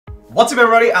What's up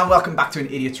everybody and welcome back to an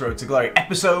Idiot's Road to Glory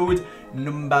episode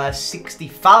number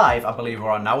 65 I believe we're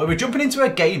on now, where we're jumping into a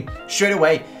game straight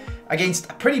away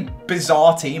against a pretty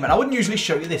bizarre team. And I wouldn't usually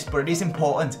show you this, but it is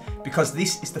important because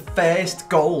this is the first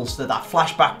goals that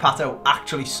flashback Pato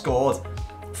actually scored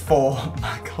for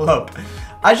my club.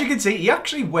 As you can see, he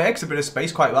actually works a bit of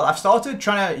space quite well. I've started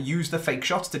trying to use the fake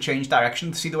shots to change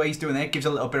direction. See the way he's doing there? It gives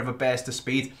a little bit of a burst of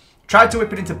speed. Tried to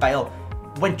whip it into Bale.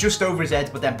 Went just over his head,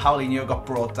 but then Paulinho got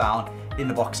brought down in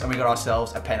the box and we got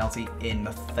ourselves a penalty in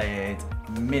the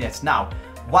 3rd minute. Now,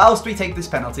 whilst we take this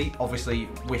penalty, obviously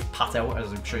with Pato,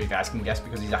 as I'm sure you guys can guess,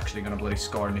 because he's actually going to bloody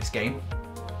score in this game.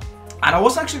 And I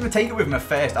wasn't actually going to take it with him at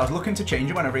first. I was looking to change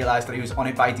him when I realised that he was on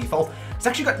it by default. He's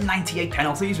actually got 98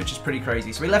 penalties, which is pretty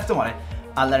crazy. So we left him on it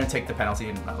and let him take the penalty,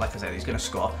 and like I said, he's going to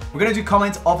score. We're going to do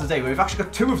comments of the day. We've actually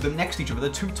got two of them next to each other, the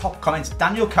two top comments.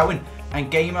 Daniel Cohen and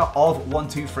Gamer of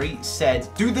 123 said,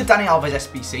 do the Dani Alves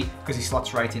SBC because he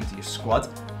slots right into your squad.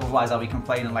 Otherwise, I'll be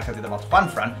complaining like I did about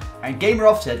Juanfran. And Gamer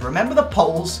off said, remember the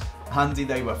polls? Handy,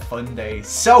 they were fun days.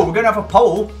 So we're going to have a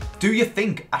poll. Do you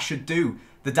think I should do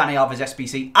the Dani Alves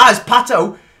SBC as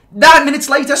Pato 9 minutes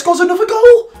later scores another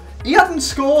goal? He hadn't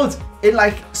scored in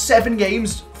like 7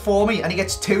 games for me and he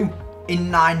gets 2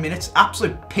 in 9 minutes.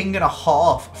 Absolute ping and a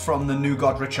half from the new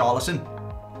god Richarlison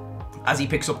as he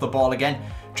picks up the ball again.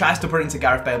 Tries to put it into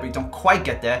Gareth Bale, but he don't quite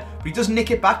get there. But he does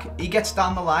nick it back. He gets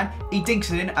down the line. He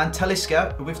dinks it in, and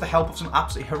Talisca, with the help of some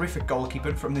absolutely horrific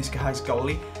goalkeeping from this guy's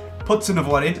goalie, puts another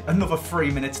one in, another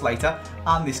 3 minutes later,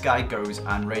 and this guy goes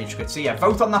and rage quits. So yeah,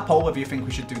 vote on that poll whether you think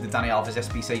we should do the Dani Alves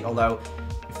SBC, although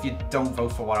if you don't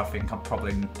vote for what I think, I'm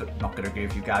probably not going to agree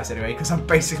with you guys anyway, because I'm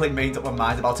basically made up my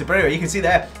mind about it. But anyway, you can see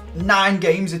there, 9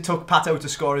 games it took Pato to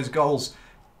score his goals.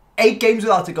 8 games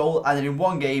without a goal, and then in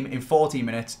 1 game, in 14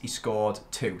 minutes, he scored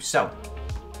 2. So,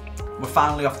 we're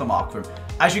finally off the mark for him.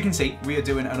 As you can see, we are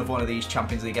doing another one of these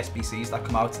Champions League SBCs that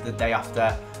come out the day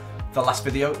after the last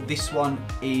video. This one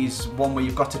is one where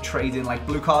you've got to trade in like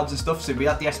blue cards and stuff. So we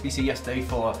had the SBC yesterday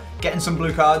for getting some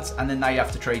blue cards, and then now you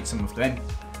have to trade some of them in.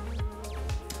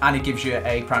 And it gives you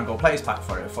a Prime Gold Players pack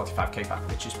for it, a 45k pack,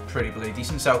 which is pretty bloody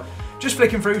decent. So, just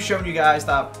flicking through, showing you guys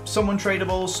that some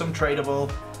untradables, some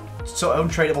tradable, so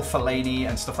untradeable Fellaini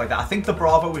and stuff like that. I think the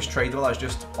Bravo was tradable. I was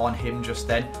just on him just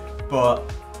then, but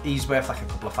he's worth like a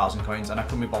couple of thousand coins, and I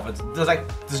couldn't be bothered.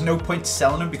 There's no point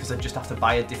selling him because I just have to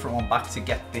buy a different one back to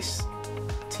get this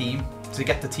team, to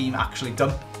get the team actually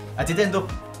done. I did end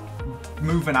up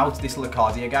moving out this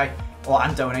Locadia guy, or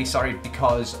Andone, sorry,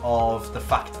 because of the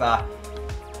fact that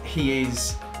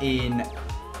he's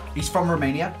from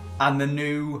Romania. And the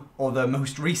new, or the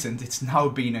most recent, it's now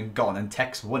been and gone, and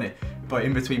Tex won it. But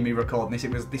in between me recording this,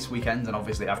 it was this weekend, and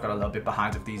obviously I've got a little bit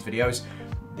behind of these videos.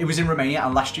 It was in Romania,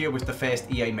 and last year was the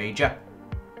first EA Major.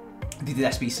 They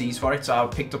did SBCs for it, so I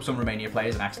picked up some Romania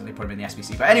players and accidentally put them in the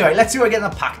SBC. But anyway, let's see what we get in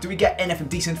the pack. Do we get anything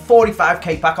decent?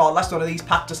 45k pack. Our last one of these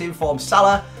packed us in from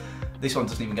Salah. This one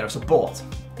doesn't even get us a board.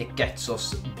 It gets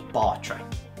us Bartra.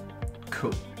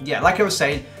 Cool. Yeah, like I was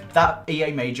saying, that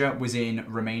EA Major was in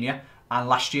Romania. And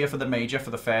last year for the Major, for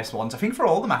the first ones, I think for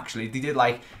all of them actually, they did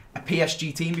like a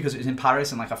PSG team because it was in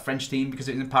Paris and like a French team because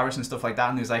it was in Paris and stuff like that.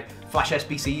 And there was like flash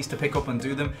SBCs to pick up and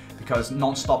do them because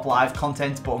non-stop live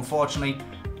content. But unfortunately,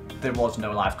 there was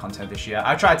no live content this year.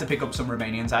 I tried to pick up some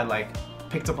Romanians. I like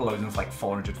picked up a load of them for like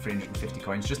 400, 350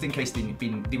 coins just in case they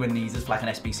were needed for like an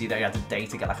SBC that you had a day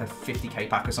to get like a 50k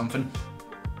pack or something.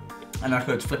 And I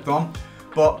could flip them on.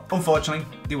 But unfortunately,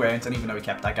 they weren't, and even though we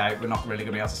kept that guy, we're not really going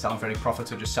to be able to sell him for any profit,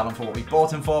 so just sell him for what we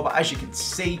bought him for. But as you can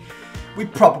see, we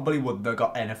probably wouldn't have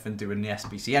got anything doing the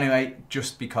SBC anyway,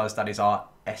 just because that is our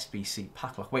SBC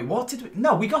pack. Look, wait, what did we...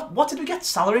 No, what did we get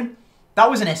Salah in? That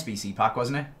was an SBC pack,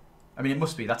 wasn't it? I mean, it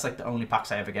must be. That's like the only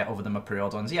packs I ever get other than my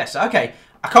pre-order ones. Yes, okay.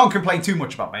 I can't complain too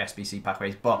much about my SBC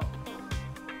packways, but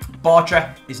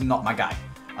Bartra is not my guy.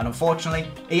 And unfortunately,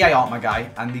 EA aren't my guy,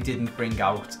 and they didn't bring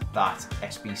out that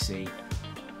SBC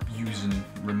using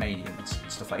Romanians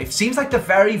and stuff like that. It seems like they're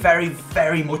very, very,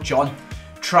 very much on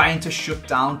trying to shut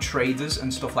down traders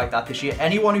and stuff like that this year.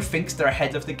 Anyone who thinks they're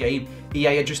ahead of the game,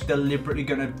 EA are just deliberately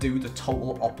going to do the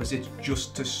total opposite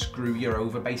just to screw you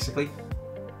over, basically.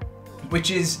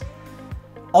 Which is,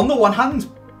 on the one hand,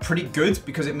 pretty good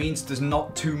because it means there's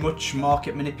not too much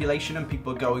market manipulation and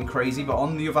people going crazy. But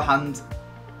on the other hand,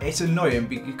 it's annoying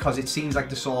because it seems like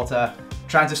they're sort of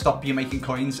trying to stop you making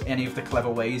coins any of the clever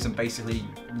ways, and basically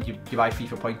you buy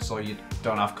FIFA points or you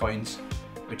don't have coins,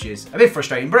 which is a bit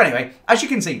frustrating. But anyway, as you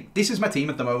can see, this is my team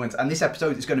at the moment, and this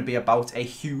episode is going to be about a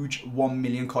huge 1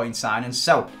 million coin signing.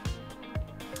 So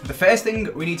the first thing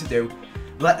we need to do,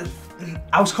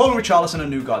 I was calling Richarlison a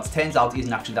new god. Turns out he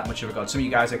isn't actually that much of a god. Some of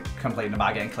you guys are complaining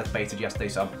about getting clickbaited yesterday,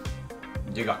 so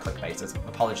You got clickbaited.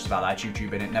 Apologies about that.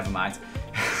 YouTube in it. Never mind.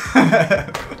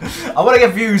 I want to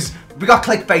get views. We got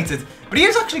clickbaited. But he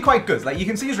is actually quite good. Like, you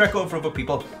can see his record for other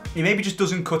people. He maybe just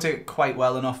doesn't cut it quite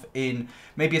well enough in...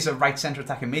 Maybe as a right centre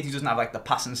attacking mid. He doesn't have, like, the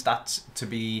passing stats to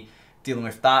be dealing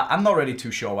with that. I'm not really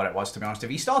too sure what it was, to be honest. If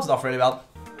he started off really well.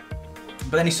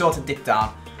 But then he sort of dipped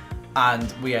down.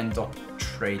 And we end up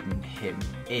trading him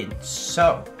in.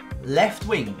 So, left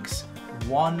wings.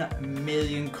 1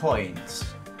 million coins.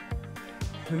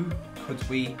 Who could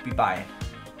we be buying?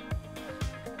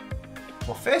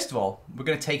 Well, first of all, we're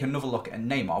going to take another look at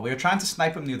Neymar. We were trying to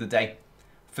snipe him the other day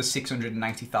for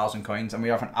 690,000 coins, and we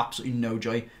were having absolutely no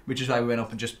joy, which is why we went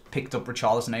up and just picked up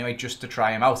Richarlison anyway, just to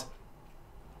try him out.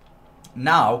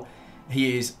 Now,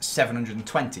 he is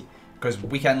 720, because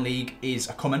Weekend League is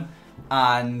a coming,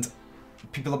 and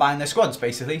people are buying their squads,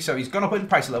 basically, so he's gone up in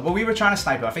price a little. But we were trying to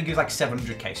snipe him. I think he was like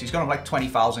 700k, so he's gone up like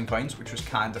 20,000 coins, which was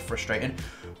kind of frustrating.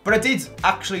 But I did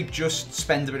actually just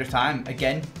spend a bit of time,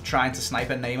 again, trying to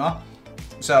snipe at Neymar.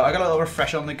 So I got a little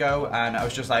refresh on the go, and I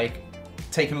was just like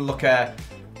taking a look at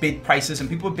bid prices, and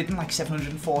people were bidding like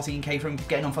 714k for him,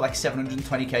 getting on for like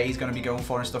 720k he's going to be going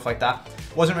for and stuff like that.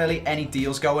 Wasn't really any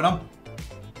deals going on.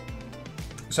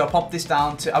 So I popped this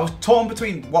down to, I was torn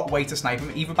between what way to snipe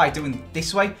him, either by doing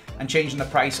this way and changing the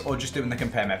price or just doing the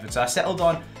compare method. So I settled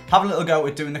on having a little go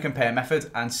with doing the compare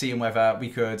method and seeing whether we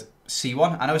could see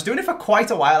one. And I was doing it for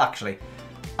quite a while actually.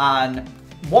 And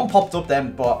one popped up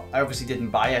then, but I obviously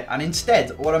didn't buy it. And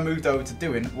instead, what I moved over to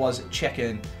doing was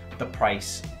checking the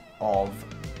price of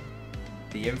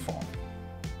the inform.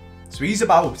 So he's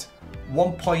about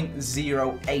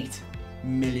 1.08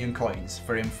 million coins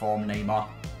for inform Neymar.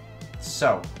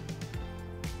 So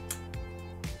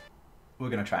we're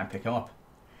going to try and pick him up.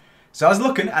 So I was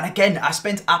looking, and again, I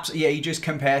spent absolutely ages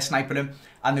compare sniping him,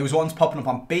 and there was ones popping up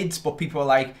on bids, but people were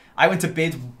like, I went to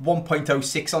bid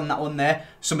 1.06 on that one there.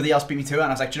 Somebody else beat me to it, and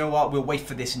I was like, do you know what? We'll wait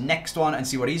for this next one and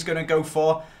see what he's going to go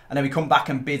for. And then we come back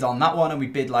and bid on that one, and we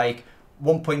bid like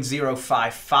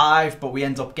 1.055, but we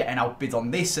end up getting outbid on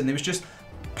this, and there was just,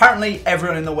 apparently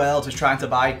everyone in the world was trying to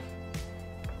buy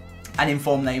an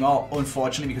inform Neymar,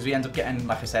 unfortunately, because we end up getting,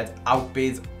 like I said,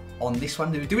 outbid on this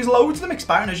one. There was loads of them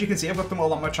expiring, as you can see. I've got them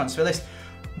all on my transfer list.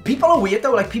 People are weird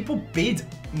though, like people bid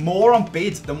more on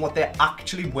bid than what they're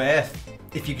actually worth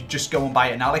if you could just go and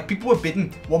buy it now. Like people were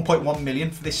bidding 1.1 million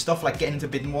for this stuff, like getting into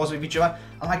bidding wars with each other.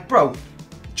 I'm like, bro,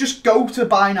 just go to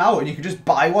buy now and you can just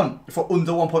buy one for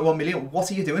under 1.1 million.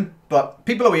 What are you doing? But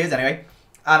people are weird anyway.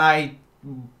 And I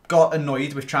got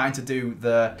annoyed with trying to do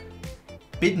the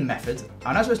bidding method,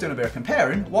 and as I was doing a bit of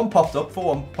comparing, one popped up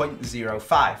for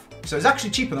 1.05. So it's actually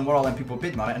cheaper than what all them people were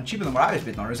bidding on it, and cheaper than what I was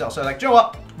bidding on it as well. So I was like, do you know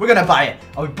what? We're going to buy it.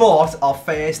 And we bought our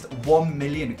first 1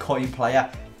 million coin player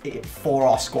for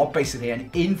our squad, basically,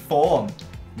 an inform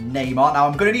Neymar. Now,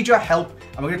 I'm going to need your help,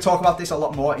 and we're going to talk about this a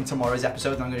lot more in tomorrow's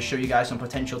episode, and I'm going to show you guys some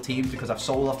potential teams, because I've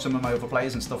sold off some of my other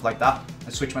players and stuff like that,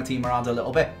 and switched my team around a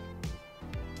little bit.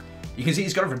 You can see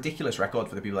he's got a ridiculous record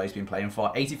for the people that he's been playing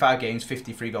for. 85 games,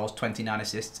 53 goals, 29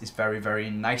 assists. Is very, very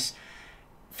nice.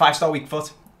 5-star weak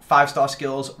foot, 5-star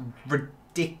skills,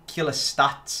 ridiculous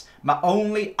stats. My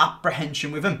only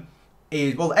apprehension with him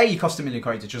is, well, A, he costs 1 million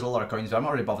coins, which is a lot of coins, but I'm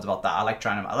not really bothered about that. I like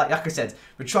trying him. Like I said,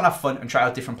 we're trying to have fun and try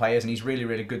out different players, and he's really,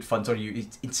 really good fun to use.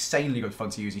 He's insanely good fun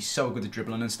to use. He's so good at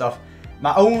dribbling and stuff.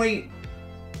 My only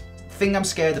thing I'm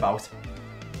scared about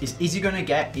is he going to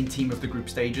get in team of the group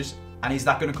stages? And is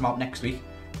that going to come out next week?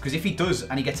 Because if he does,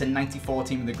 and he gets a 94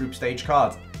 team in the group stage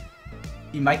card,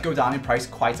 he might go down in price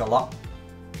quite a lot.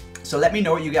 So let me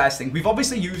know what you guys think. We've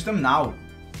obviously used them now,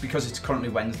 because it's currently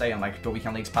Wednesday, and like the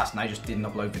weekend league's passed, and I just didn't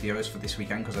upload videos for this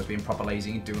weekend, because I was being proper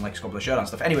lazy and doing like Squad Builder Showdown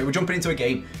stuff. Anyway, we're jumping into a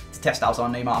game to test out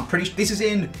on Neymar. I'm pretty sure this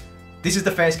is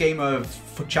the first game of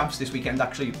FUT Champs this weekend,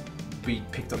 actually. We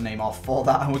picked up Neymar for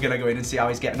that, and we're going to go in and see how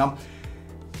he's getting on.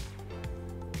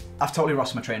 I've totally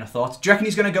lost my train of thought. Do you reckon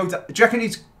he's going to go? Do you reckon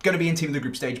he's going to be in team of the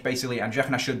group stage, basically? And do you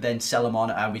reckon I should then sell him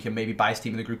on, and we can maybe buy his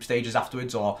team of the group stages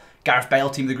afterwards, or Gareth Bale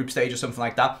team of the group stage or something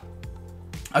like that?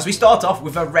 As we start off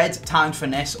with a red timed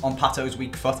finesse on Pato's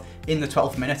weak foot in the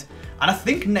 12th minute. And I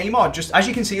think Neymar, just as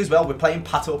you can see as well, we're playing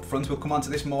Pato up front. We'll come on to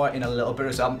this more in a little bit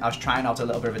as well. I was trying out a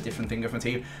little bit of a different thing with my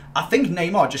team. I think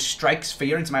Neymar just strikes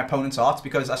fear into my opponent's heart,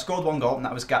 because I scored 1 goal, and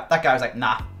that guy was like,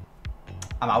 nah,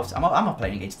 I'm out. I'm not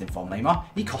playing against inform Neymar.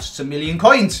 He costs 1 million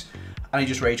coins. And he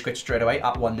just rage quit straight away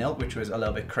at 1-0, which was a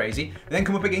little bit crazy. We then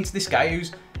come up against this guy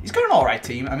he's got an alright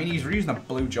team. I mean, he's using a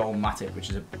blue Joel Matip, which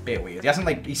is a bit weird. He hasn't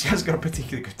got a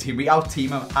particularly good team. We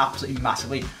out-team him absolutely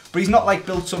massively. But he's not like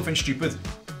built something stupid.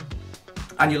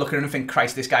 And you look at him and think,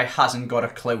 Christ, this guy hasn't got a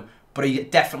clue. But he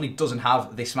definitely doesn't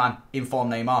have this man, inform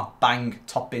Neymar. Bang,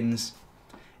 top bins.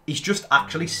 He's just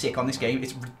actually sick on this game.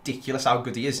 It's ridiculous how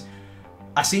good he is.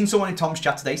 I seen someone in Tom's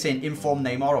chat today saying informed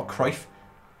Neymar or Cruyff.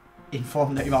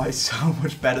 Informed Neymar is so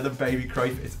much better than baby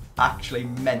Cruyff. It's actually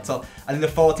mental. And in the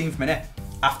 14th minute,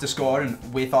 after scoring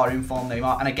with our informed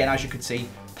Neymar, and again, as you could see,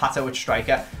 Pato at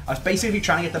striker, I was basically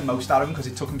trying to get the most out of him because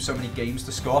it took him so many games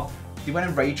to score. He went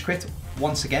and rage quit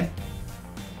once again.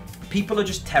 People are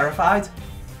just terrified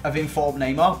of informed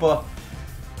Neymar, but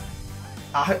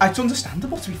it's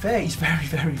understandable, to be fair. He's very,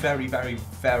 very, very, very,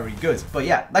 very good. But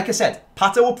yeah, like I said,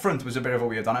 Pato up front was a bit of a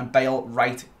weird one, and Bale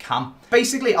right cam.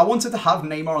 Basically, I wanted to have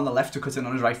Neymar on the left to cut in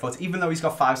on his right foot, even though he's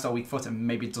got 5-star weak foot, and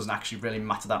maybe it doesn't actually really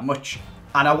matter that much.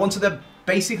 And I wanted to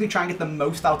basically try and get the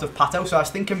most out of Pato, so I was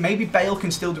thinking maybe Bale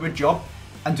can still do a job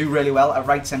and do really well at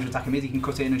right centre attacking mid. He can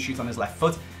cut in and shoot on his left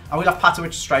foot. And we'll have Pato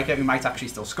at striker, who might actually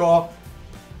still score.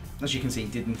 As you can see, he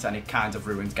didn't, and it kind of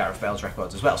ruined Gareth Bale's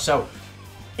records as well. So,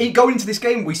 going into this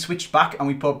game, we switched back and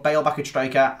we put Bale back at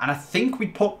striker, and I think we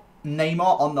put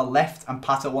Neymar on the left and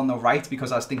Pato on the right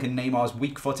because I was thinking Neymar's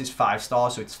weak foot is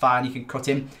 5-star, so it's fine, you can cut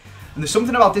him. And there's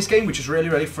something about this game which is really,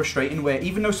 really frustrating, where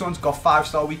even though someone's got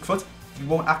 5-star weak foot, you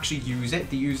won't actually use it.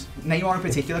 They use Neymar in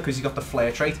particular because he's got the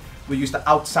flare trait. We'll use the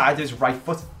outside of his right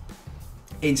foot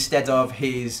instead of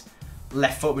his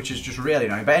left foot, which is just really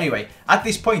annoying. But anyway, at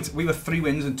this point, we were 3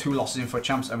 wins and 2 losses in FUT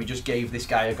Champs, and we just gave this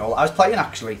guy a goal. I was playing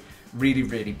actually really,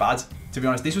 really bad, to be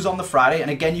honest. This was on the Friday,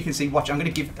 and again, you can see, watch,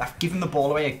 I've given the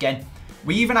ball away again.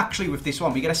 We even actually, with this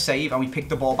one, we get a save and we pick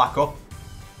the ball back up.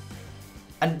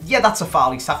 And yeah, that's a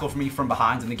foul. He's tackled for me from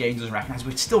behind and the game doesn't recognise,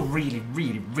 but it's still really,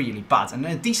 really, really bad. And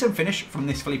a decent finish from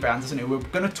this Felipe Anderson, who we're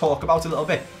going to talk about a little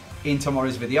bit in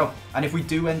tomorrow's video. And if we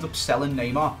do end up selling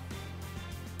Neymar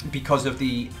because of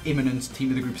the imminent team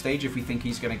of the group stage, if we think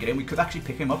he's going to get in, we could actually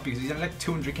pick him up because he's only like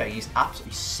 200k. He's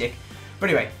absolutely sick. But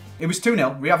anyway, it was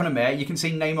 2-0. We're having a mare. You can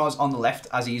see Neymar's on the left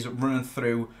as he's running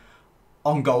through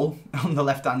on goal on the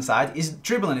left-hand side. His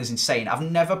dribbling is insane. I've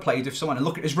never played with someone. And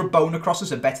look, his Rabona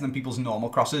crosses are better than people's normal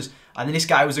crosses. And then this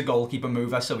guy was a goalkeeper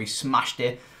mover, so he smashed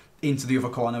it into the other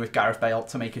corner with Gareth Bale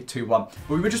to make it 2-1.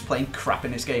 But we were just playing crap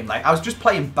in this game. Like, I was just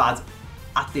playing bad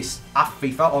at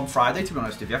FIFA on Friday, to be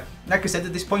honest with you. Like I said,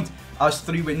 at this point, I was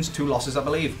 3 wins, 2 losses, I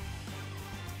believe.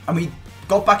 And we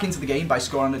got back into the game by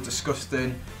scoring a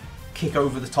disgusting kick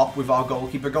over the top with our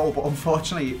goalkeeper goal, but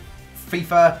unfortunately the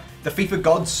FIFA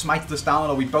gods smited us down,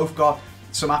 or we both got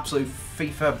some absolute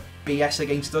FIFA BS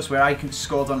against us, where I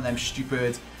scored one of them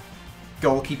stupid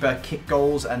goalkeeper kick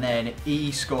goals, and then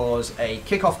he scores a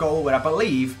kickoff goal where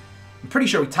I'm pretty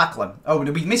sure we tackle him. Oh,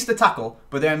 we missed the tackle,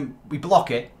 but then we block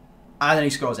it, and then he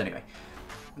scores anyway.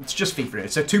 It's just FIFA.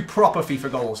 So 2 proper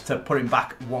FIFA goals to put him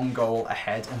back 1 goal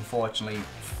ahead, unfortunately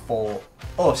for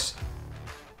us.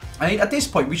 I mean, at this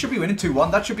point, we should be winning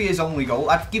 2-1. That should be his only goal.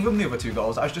 I'd give him the other 2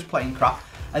 goals. I was just playing crap.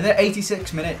 And then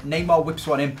 86th minute, Neymar whips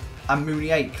one in, and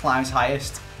Mounier climbs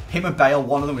highest. Him and Bale,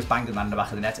 one of them was banged in the back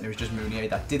of the net, and it was just Mounier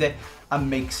that did it, and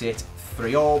makes it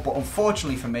 3-all. But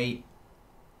unfortunately for me,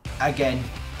 again,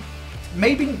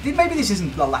 maybe this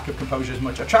isn't a lack of composure as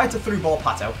much. I tried to through ball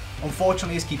Pato.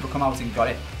 Unfortunately, his keeper come out and got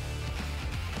it.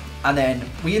 And then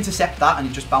we intercept that, and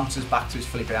it just bounces back to his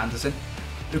Felipe Anderson,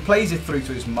 who plays it through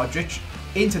to his Modric,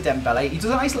 into Dembele. He does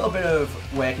a nice little bit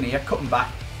of work in here, cutting back,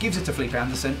 gives it to Felipe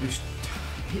Anderson, who's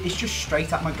it's just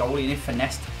straight at my goalie and it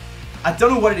finessed. I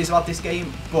don't know what it is about this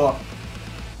game, but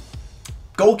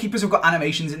goalkeepers have got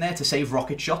animations in there to save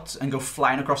rocket shots and go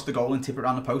flying across the goal and tip it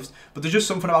around the post, but there's just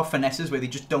something about finesses where they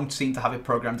just don't seem to have it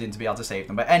programmed in to be able to save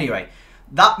them. But anyway,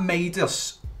 that made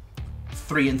us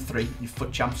 3-3 in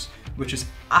FUT Champs, which is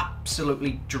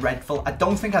absolutely dreadful. I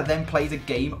don't think I then played a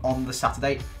game on the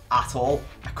Saturday at all.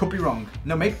 I could be wrong.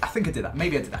 No, maybe I think I did that.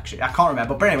 Maybe I did actually. I can't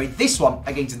remember. But anyway, this one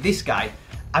against this guy,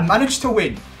 I managed to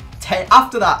win.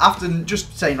 After that, after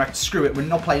just saying, right, screw it, we're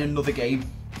not playing another game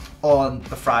on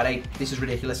the Friday. This is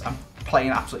ridiculous. I'm playing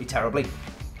absolutely terribly.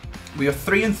 We were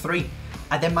 3-3.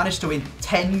 I then managed to win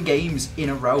 10 games in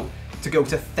a row to go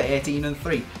to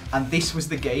 13-3. And this was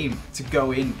the game to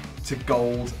go in to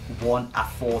gold 1 at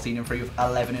 14-3 with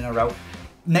 11 in a row.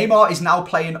 Neymar is now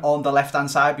playing on the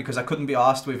left-hand side because I couldn't be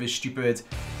arsed with his stupid...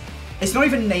 It's not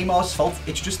even Neymar's fault,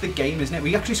 it's just the game, isn't it?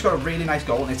 We actually scored a really nice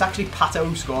goal, and it's actually Pato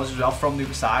who scores as well from the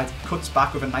other side. Cuts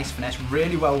back with a nice finesse,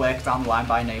 really well worked down the line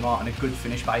by Neymar, and a good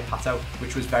finish by Pato,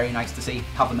 which was very nice to see,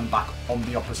 having them back on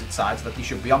the opposite sides that they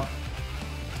should be on.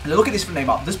 And look at this from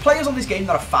Neymar. There's players on this game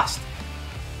that are fast,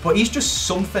 but he's just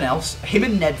something else. Him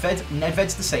and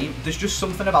Nedved's the same. There's just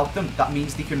something about them that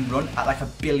means they can run at like a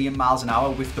billion miles an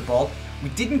hour with the ball. We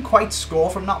didn't quite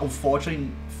score from that, unfortunately.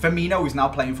 Firmino is now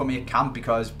playing for me at camp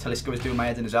because Talisca was doing my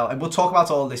head in as well. And we'll talk about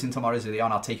all this in tomorrow's video,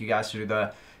 and I'll take you guys through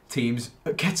the teams.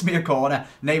 It gets me a corner.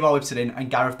 Neymar whips it in, and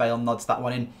Gareth Bale nods that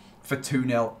one in for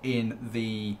 2-0 in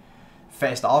the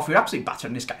first half. We were absolutely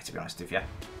battering this guy, to be honest with you.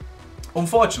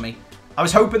 Unfortunately, I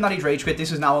was hoping that he'd rage quit.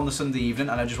 This is now on the Sunday evening,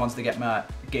 and I just wanted to get my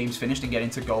games finished and get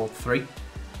into goal 3.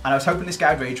 And I was hoping this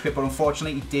guy would rage quit, but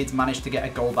unfortunately, he did manage to get a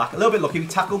goal back. A little bit lucky. We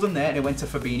tackled him there, and it went to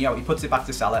Fabinho. He puts it back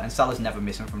to Salah, and Salah's never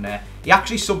missing from there. He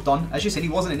actually subbed on. As you said, he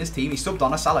wasn't in his team. He subbed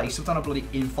on a Salah. He subbed on a bloody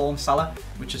informed Salah,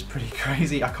 which is pretty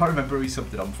crazy. I can't remember who he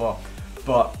subbed it on for.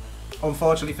 But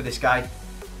unfortunately for this guy,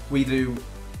 we do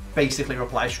basically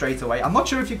reply straight away. I'm not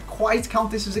sure if you quite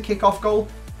count this as a kickoff goal.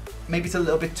 Maybe it's a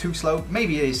little bit too slow.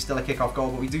 Maybe it is still a kickoff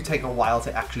goal, but we do take a while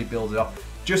to actually build it up.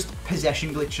 Just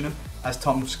possession glitching him, as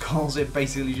Tom calls it,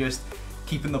 basically just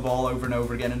keeping the ball over and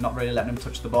over again and not really letting him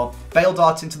touch the ball. Bale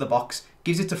darts into the box,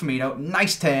 gives it to Firmino,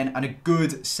 nice turn and a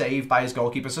good save by his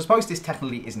goalkeeper. So I suppose this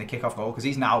technically isn't a kickoff goal because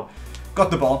he's now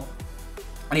got the ball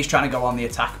and he's trying to go on the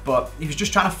attack, but he was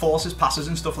just trying to force his passes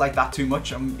and stuff like that too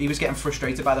much, and he was getting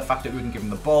frustrated by the fact that we wouldn't give him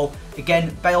the ball.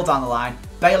 Again, Bale down the line,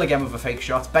 Bale again with a fake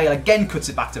shot, Bale again cuts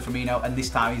it back to Firmino, and this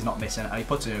time he's not missing, and he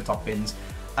puts it in the top bins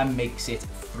and makes it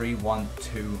 3-1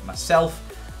 to myself.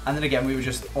 And then again, we were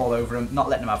just all over him, not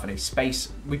letting him have any space.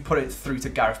 We put it through to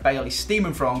Gareth Bale. He's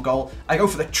steaming for own goal. I go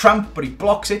for the tramp, but he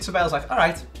blocks it. So Bale's like, all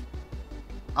right,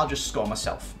 I'll just score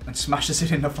myself. And smashes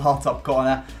it in the far top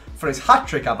corner for his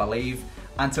hat-trick, I believe.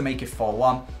 And to make it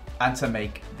 4-1. And to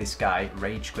make this guy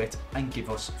rage quit and give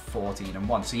us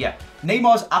 14-1. So yeah,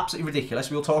 Neymar's absolutely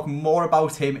ridiculous. We'll talk more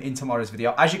about him in tomorrow's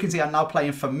video. As you can see, I'm now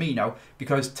playing Firmino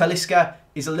because Talisca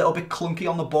is a little bit clunky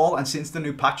on the ball, and since the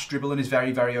new patch, dribbling is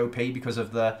very, very OP because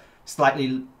of the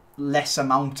slightly less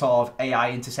amount of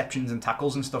AI interceptions and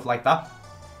tackles and stuff like that.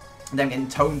 And then getting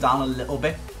toned down a little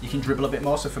bit, you can dribble a bit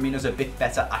more, so Firmino's a bit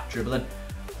better at dribbling.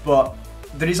 But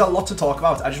there is a lot to talk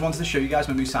about. I just wanted to show you guys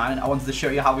my new signing. I wanted to show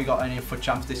you how we got any FUT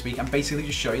champs this week and basically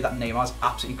just show you that Neymar's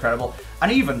absolutely incredible.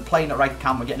 And even playing at right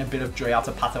cam, we're getting a bit of joy out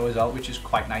of Pato as well, which is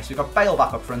quite nice. We've got Bale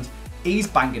back up front. He's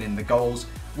banging in the goals.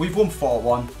 We've won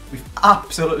 4-1. We've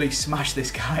absolutely smashed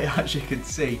this guy, as you can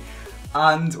see.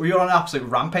 And we were on an absolute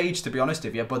rampage, to be honest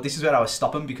with you. But this is where I was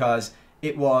stopping because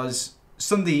it was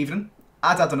Sunday evening.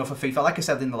 I'd had enough of FIFA. Like I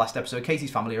said in the last episode, Katie's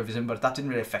family are visiting, but that didn't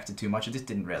really affect it too much. I just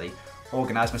didn't really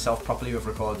organise myself properly with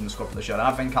recording the score for the show and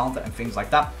advent calendar and things like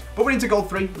that. But we're into goal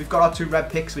 3. We've got our 2 red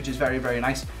picks, which is very, very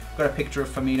nice. Got a picture of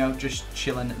Firmino just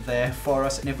chilling there for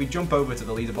us. And if we jump over to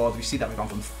the leaderboard, we see that we've gone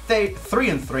from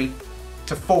 3-3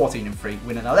 to 14-3,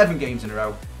 winning 11 games in a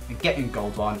row and getting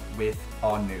gold on with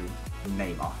our new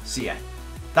Neymar. So yeah,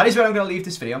 that is where I'm going to leave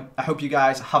this video. I hope you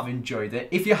guys have enjoyed it.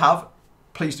 If you have,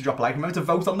 please do drop a like. Remember to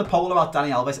vote on the poll about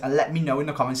Dani Alves and let me know in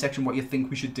the comment section what you think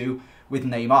we should do with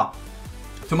Neymar.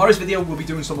 Tomorrow's video, we'll be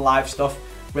doing some live stuff.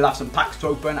 We'll have some packs to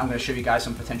open. I'm going to show you guys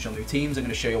some potential new teams. I'm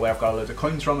going to show you where I've got a load of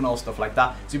coins from and all stuff like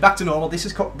that. So back to normal. This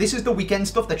is the weekend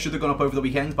stuff that should have gone up over the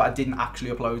weekend, but I didn't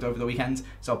actually upload over the weekend.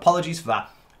 So apologies for that.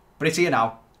 But it's here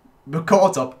now. We're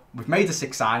caught up. We've made the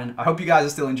 6th signing. I hope you guys are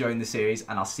still enjoying the series,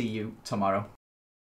 and I'll see you tomorrow.